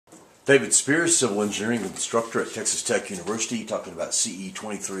David Spears, Civil Engineering Instructor at Texas Tech University, talking about CE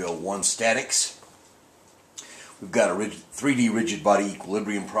 2301 statics. We've got a 3D rigid body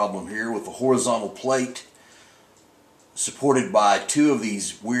equilibrium problem here with a horizontal plate supported by two of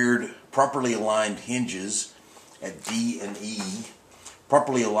these weird properly aligned hinges at D and E.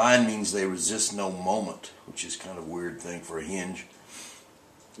 Properly aligned means they resist no moment, which is kind of a weird thing for a hinge,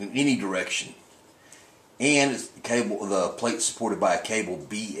 in any direction. And the plate supported by a cable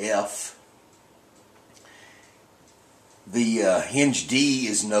BF. The hinge D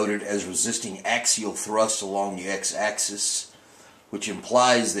is noted as resisting axial thrust along the x-axis, which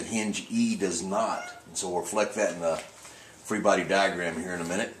implies that hinge E does not. And so we'll reflect that in the Freebody diagram here in a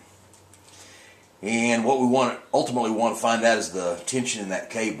minute. And what we ultimately want to find out is the tension in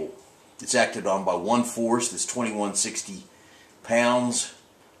that cable. It's acted on by one force that's 2160 pounds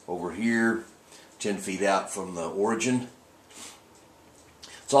over here, 10 feet out from the origin.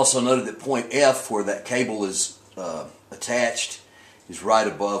 It's also noted that point F, where that cable is attached, is right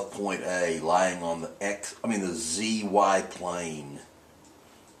above point A, lying on the the ZY plane.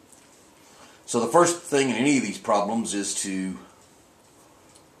 So the first thing in any of these problems is to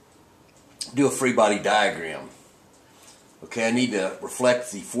do a free body diagram. Okay, I need to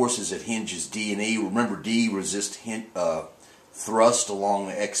reflect the forces at hinges D and E. Remember, D resists thrust along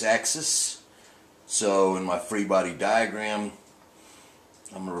the x-axis. So in my free body diagram,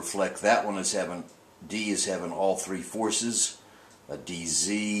 I'm going to reflect that one as having D as having all three forces: a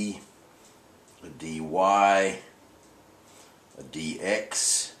DZ, a DY, a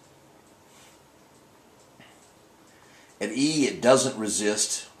DX. At E, it doesn't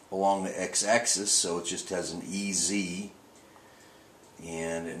resist along the x-axis, so it just has an EZ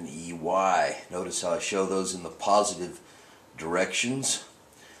and an EY. Notice how I show those in the positive directions,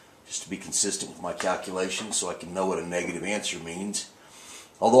 just to be consistent with my calculations so I can know what a negative answer means.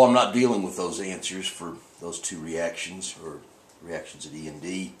 Although I'm not dealing with those answers for those two reactions, or reactions at E and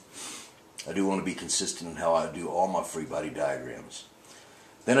D, I do want to be consistent in how I do all my free body diagrams.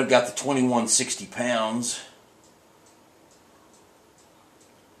 Then I've got the 2160 pounds.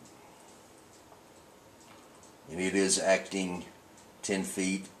 And it is acting 10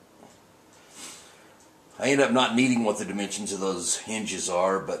 feet. I end up not needing what the dimensions of those hinges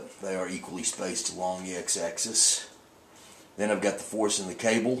are, but they are equally spaced along the x-axis. Then I've got the force in the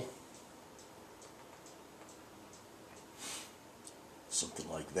cable. Something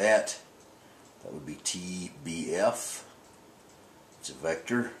like that. That would be TBF. It's a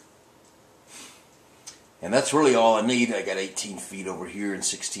vector. And that's really all I need. I got 18 feet over here and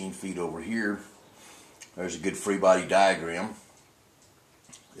 16 feet over here. There's a good free body diagram.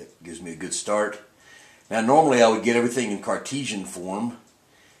 That gives me a good start. Now normally I would get everything in Cartesian form,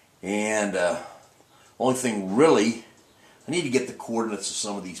 and only thing really, I need to get the coordinates of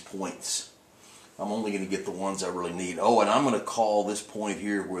some of these points. I'm only going to get the ones I really need. Oh, and I'm going to call this point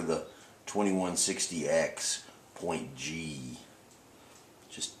here where the 2160 acts point G,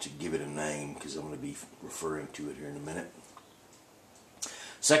 just to give it a name, because I'm going to be referring to it here in a minute.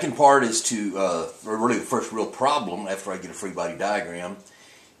 Second part is to, really the first real problem after I get a free body diagram,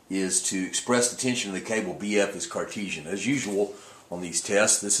 is to express the tension of the cable BF as Cartesian. As usual on these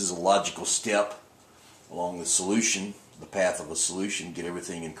tests, this is a logical step along the solution, the path of a solution, get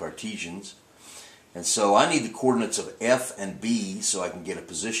everything in Cartesians. And so I need the coordinates of F and B so I can get a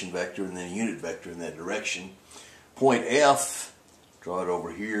position vector and then a unit vector in that direction. Point F, draw it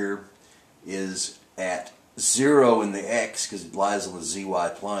over here, is at 0 in the X because it lies on the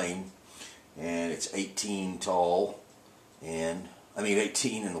ZY plane, and it's 18 tall, and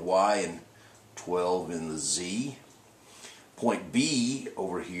 18 in the Y and 12 in the Z. Point B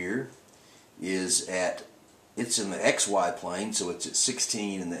over here is it's in the XY plane, so it's at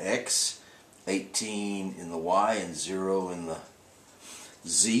 16 in the X, 18 in the Y, and 0 in the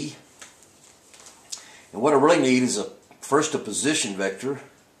Z. And what I really need is first a position vector.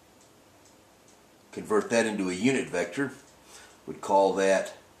 Convert that into a unit vector. Would call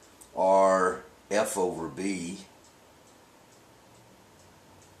that RF over B.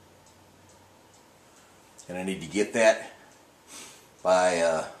 And I need to get that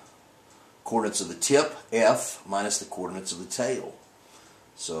by coordinates of the tip, F, minus the coordinates of the tail.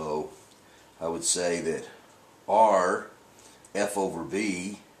 So I would say that R, F over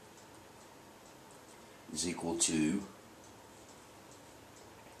B, is equal to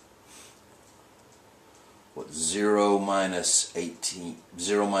 0 minus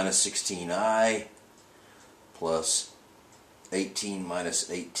 16I plus 18 minus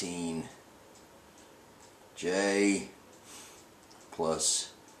 18J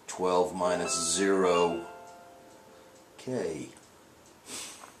plus 12 minus 0K.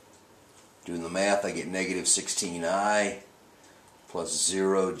 Doing the math, I get negative 16I plus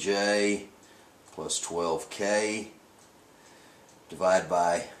 0j plus 12k. Divide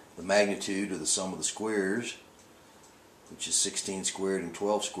by the magnitude of the sum of the squares, which is 16 squared and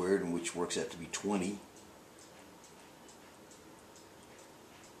 12 squared, and which works out to be 20.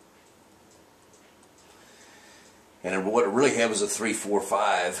 And what I really have is a 3, 4,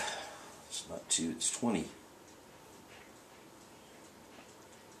 5. It's not 2, it's 20.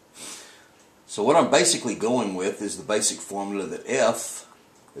 So what I'm basically going with is the basic formula that f,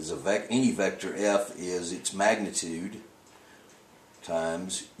 is any vector f, is its magnitude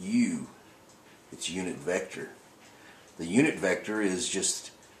times u, its unit vector. The unit vector is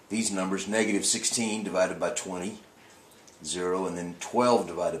just these numbers, negative 16 divided by 20, 0, and then 12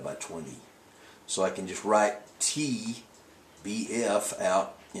 divided by 20. So I can just write t bf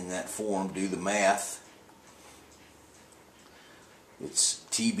out in that form, do the math. It's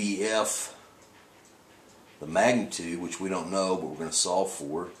tbf, the magnitude, which we don't know, but we're going to solve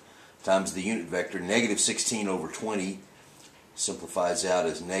for, times the unit vector. Negative 16 over 20 simplifies out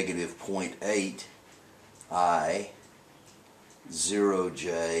as negative 0.8 I,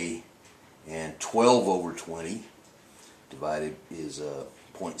 0j, and 12 over 20 divided is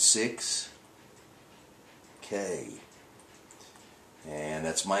 0.6 k. And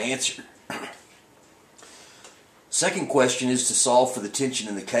that's my answer. Second question is to solve for the tension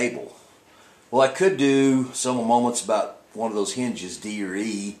in the cable. Well, I could do some moments about one of those hinges, D or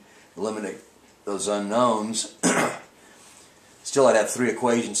E, eliminate those unknowns. Still, I'd have 3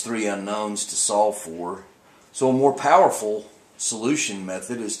 equations, 3 unknowns to solve for. So a more powerful solution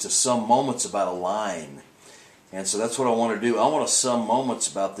method is to sum moments about a line. And so that's what I want to do. I want to sum moments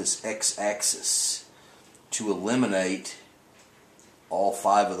about this x-axis to eliminate all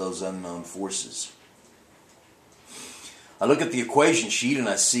 5 of those unknown forces. I look at the equation sheet and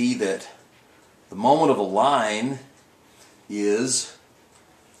I see that the moment of a line it's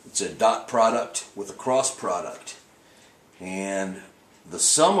a dot product with a cross product. And the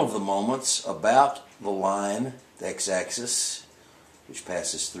sum of the moments about the line, the x-axis, which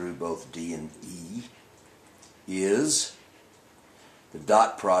passes through both D and E, is the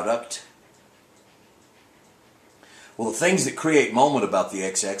dot product. Well, the things that create moment about the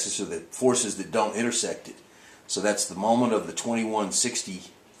x-axis are the forces that don't intersect it. So that's the moment of the 2160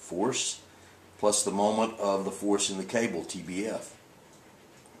 force plus the moment of the force in the cable, TBF.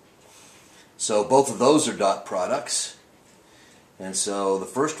 So both of those are dot products. And so the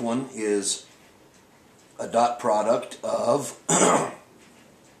first one is a dot product of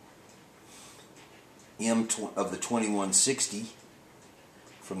m of the 2160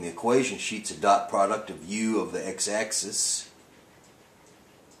 from the equation sheet's a dot product of u of the x-axis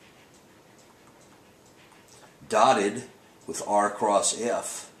dotted with r cross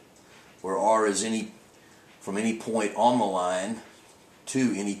f, where r is from any point on the line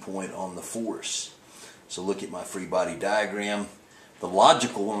to any point on the force. So look at my free body diagram. The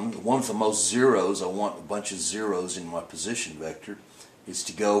logical one, the one with the most zeros, I want a bunch of zeros in my position vector, is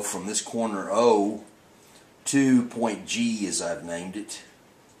to go from this corner O to point G, as I've named it.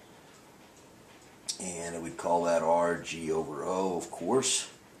 And we'd call that RG over O, of course.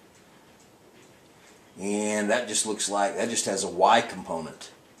 And that just looks like, that just has a Y component.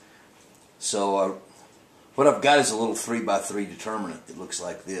 So what I've got is a little 3x3 determinant that looks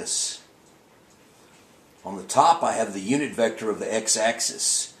like this. On the top I have the unit vector of the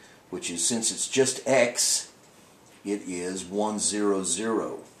x-axis, which is, since it's just x, it is 1, 0,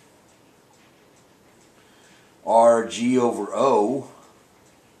 0. RG over O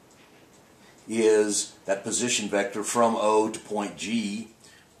is that position vector from O to point G,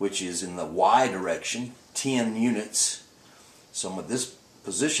 which is in the Y direction, 10 units. So with this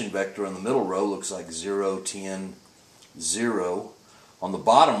position vector in the middle row looks like 0, 10, 0. On the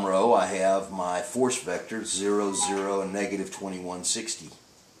bottom row I have my force vector, 0, 0, and negative 2160.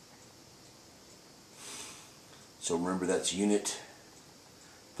 So remember, that's unit,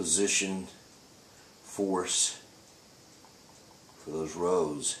 position, force for those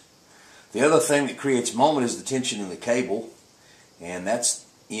rows. The other thing that creates moment is the tension in the cable, and that's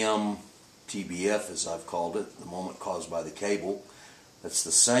MTBF, as I've called it, the moment caused by the cable. That's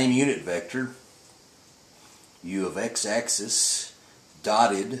the same unit vector, U of x-axis,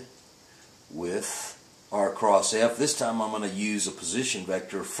 dotted with R cross F. This time I'm going to use a position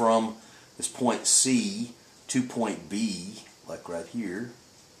vector from this point C to point B, like right here,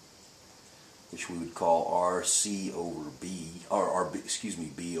 which we would call RC over B, or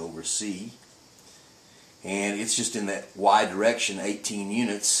B over C. And it's just in that Y direction, 18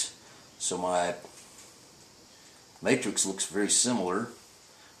 units. So my matrix looks very similar.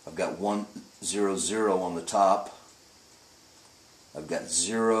 I've got 1, 0, 0 on the top. I've got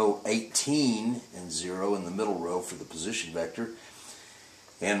 0, 18, and 0 in the middle row for the position vector.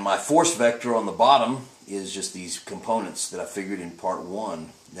 And my force vector on the bottom is just these components that I figured in part 1.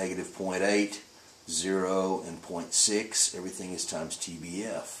 Negative 0.8, 0, and 0.6. Everything is times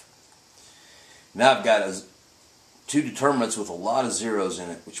TBF. Now I've got two determinants with a lot of zeros in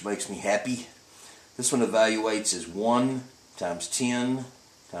it, which makes me happy. This one evaluates as 1 times 10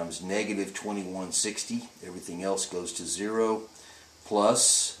 times negative 2160. Everything else goes to 0.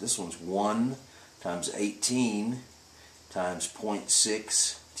 Plus, this one's 1 times 18 times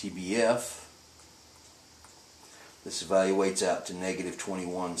 0.6 TBF. This evaluates out to negative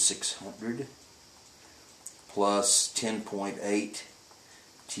 21,600 plus 10.8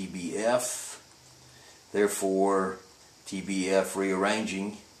 TBF. Therefore, TBF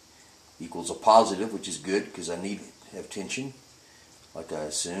rearranging equals a positive, which is good because I need to have tension, like I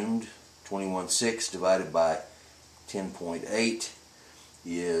assumed. 21.6 divided by 10.8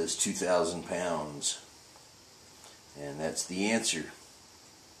 is 2,000 pounds. And that's the answer.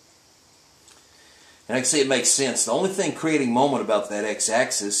 And I can say it makes sense. The only thing creating moment about that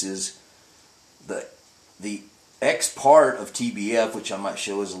x-axis is the x part of TBF, which I might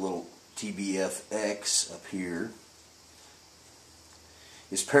show as a little TBFX up here,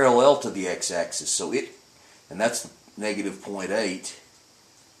 is parallel to the x-axis. So and that's the negative 0.8.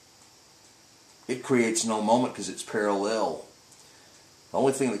 It creates no moment because it's parallel. The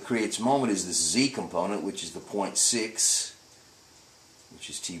only thing that creates moment is this z component, which is the 0.6, which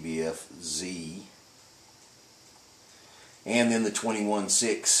is TBFZ, and then the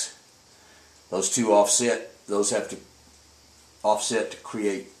 21.6. Those two offset. Those have to offset to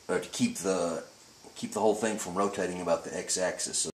create or to keep the whole thing from rotating about the x-axis.